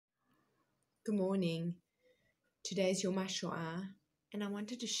Good morning. Today's Yom Hashoa, and I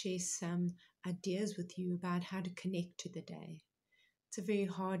wanted to share some ideas with you about how to connect to the day. It's a very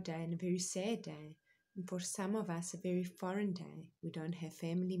hard day and a very sad day, and for some of us, a very foreign day. We don't have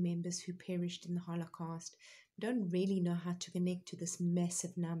family members who perished in the Holocaust. We don't really know how to connect to this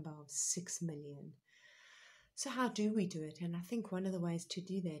massive number of 6 million. So, how do we do it? And I think one of the ways to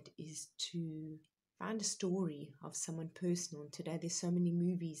do that is to find a story of someone personal. Today, there's so many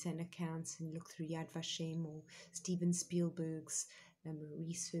movies and accounts, and look through Yad Vashem or Steven Spielberg's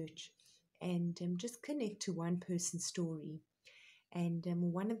research, and just connect to one person's story. And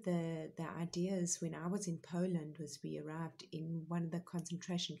one of the ideas when I was in Poland was we arrived in one of the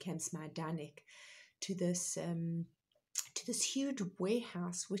concentration camps, Majdanek, to this huge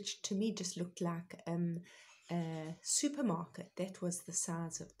warehouse, which to me just looked like a supermarket. That was the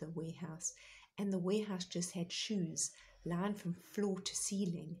size of the warehouse. And the warehouse just had shoes lined from floor to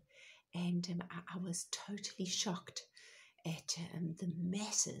ceiling. And I was totally shocked at the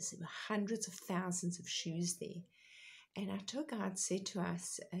masses. There were hundreds of thousands of shoes there. And our tour guide said to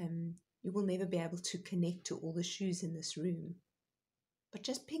us, you will never be able to connect to all the shoes in this room, but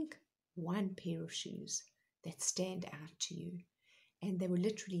just pick one pair of shoes that stand out to you. And they were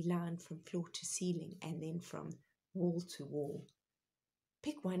literally lined from floor to ceiling and then from wall to wall.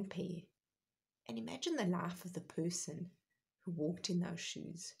 Pick one pair and imagine the life of the person who walked in those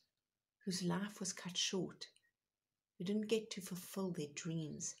shoes, whose life was cut short, who didn't get to fulfill their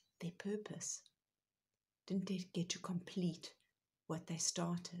dreams, their purpose, didn't get to complete what they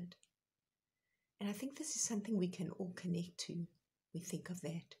started. And I think this is something we can all connect to. We think of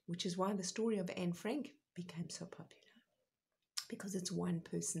that, which is why the story of Anne Frank became so popular, because it's one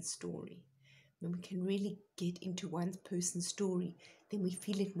person's story. When we can really get into one person's story, then we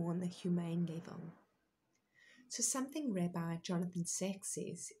feel it more on the humane level. So something Rabbi Jonathan Sacks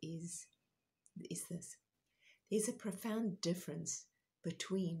says is this. There's a profound difference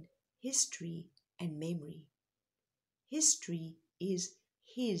between history and memory. History is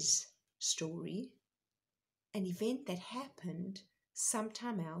his story, an event that happened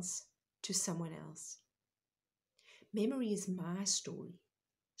sometime else to someone else. Memory is my story,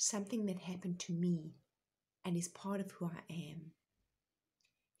 something that happened to me and is part of who I am.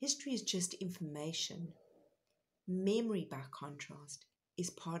 History is just information. Memory, by contrast,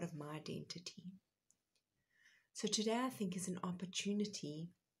 is part of my identity. So today I think is an opportunity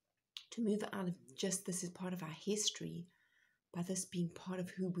to move out of just this is part of our history, by this being part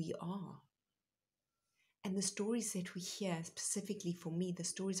of who we are. And the stories that we hear, specifically for me, the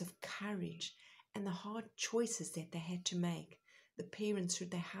stories of courage and the hard choices that they had to make. The parents,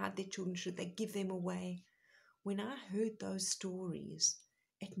 should they hide their children? Should they give them away? When I heard those stories,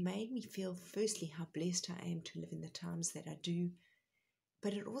 it made me feel, firstly, how blessed I am to live in the times that I do.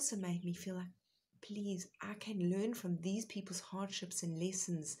 But it also made me feel like, please, I can learn from these people's hardships and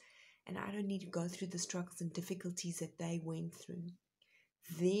lessons, and I don't need to go through the struggles and difficulties that they went through.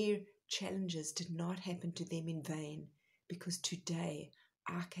 Their challenges did not happen to them in vain, because today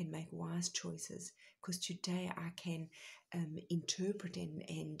I can make wise choices, because today I can interpret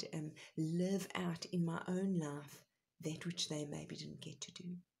and live out in my own life that which they maybe didn't get to do.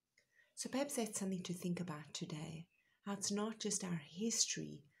 So perhaps that's something to think about today, how it's not just our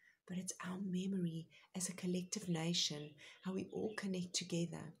history, but it's our memory as a collective nation, how we all connect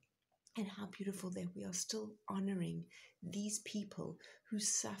together, and how beautiful that we are still honoring these people who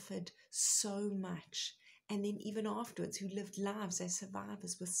suffered so much, and then even afterwards who lived lives as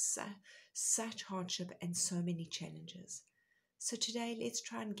survivors with such hardship and so many challenges. So today let's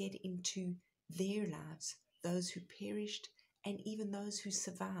try and get into their lives, those who perished and even those who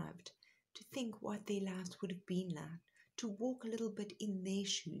survived, to think what their lives would have been like, to walk a little bit in their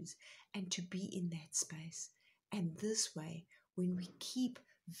shoes and to be in that space. And this way, when we keep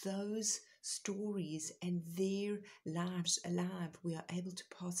those stories and their lives alive, we are able to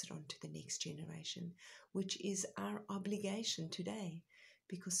pass it on to the next generation, which is our obligation today,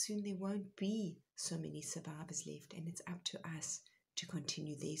 because soon there won't be so many survivors left, and it's up to us to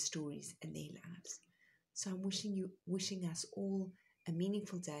continue their stories and their lives. So I'm wishing us all a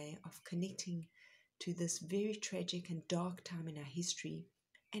meaningful day of connecting to this very tragic and dark time in our history,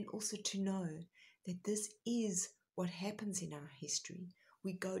 and also to know that this is what happens in our history.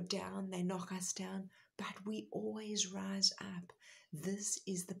 We go down, they knock us down, but we always rise up. This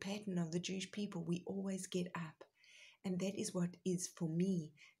is the pattern of the Jewish people. We always get up. And that is what is, for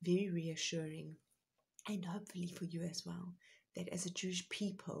me, very reassuring, and hopefully for you as well, that as a Jewish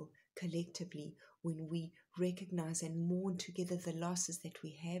people, collectively, when we recognize and mourn together the losses that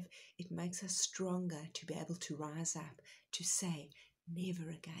we have, it makes us stronger to be able to rise up, to say, never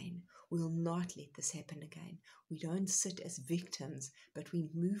again. We'll not let this happen again. We don't sit as victims, but we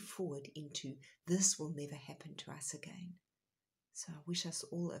move forward into this will never happen to us again. So I wish us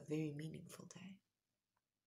all a very meaningful day.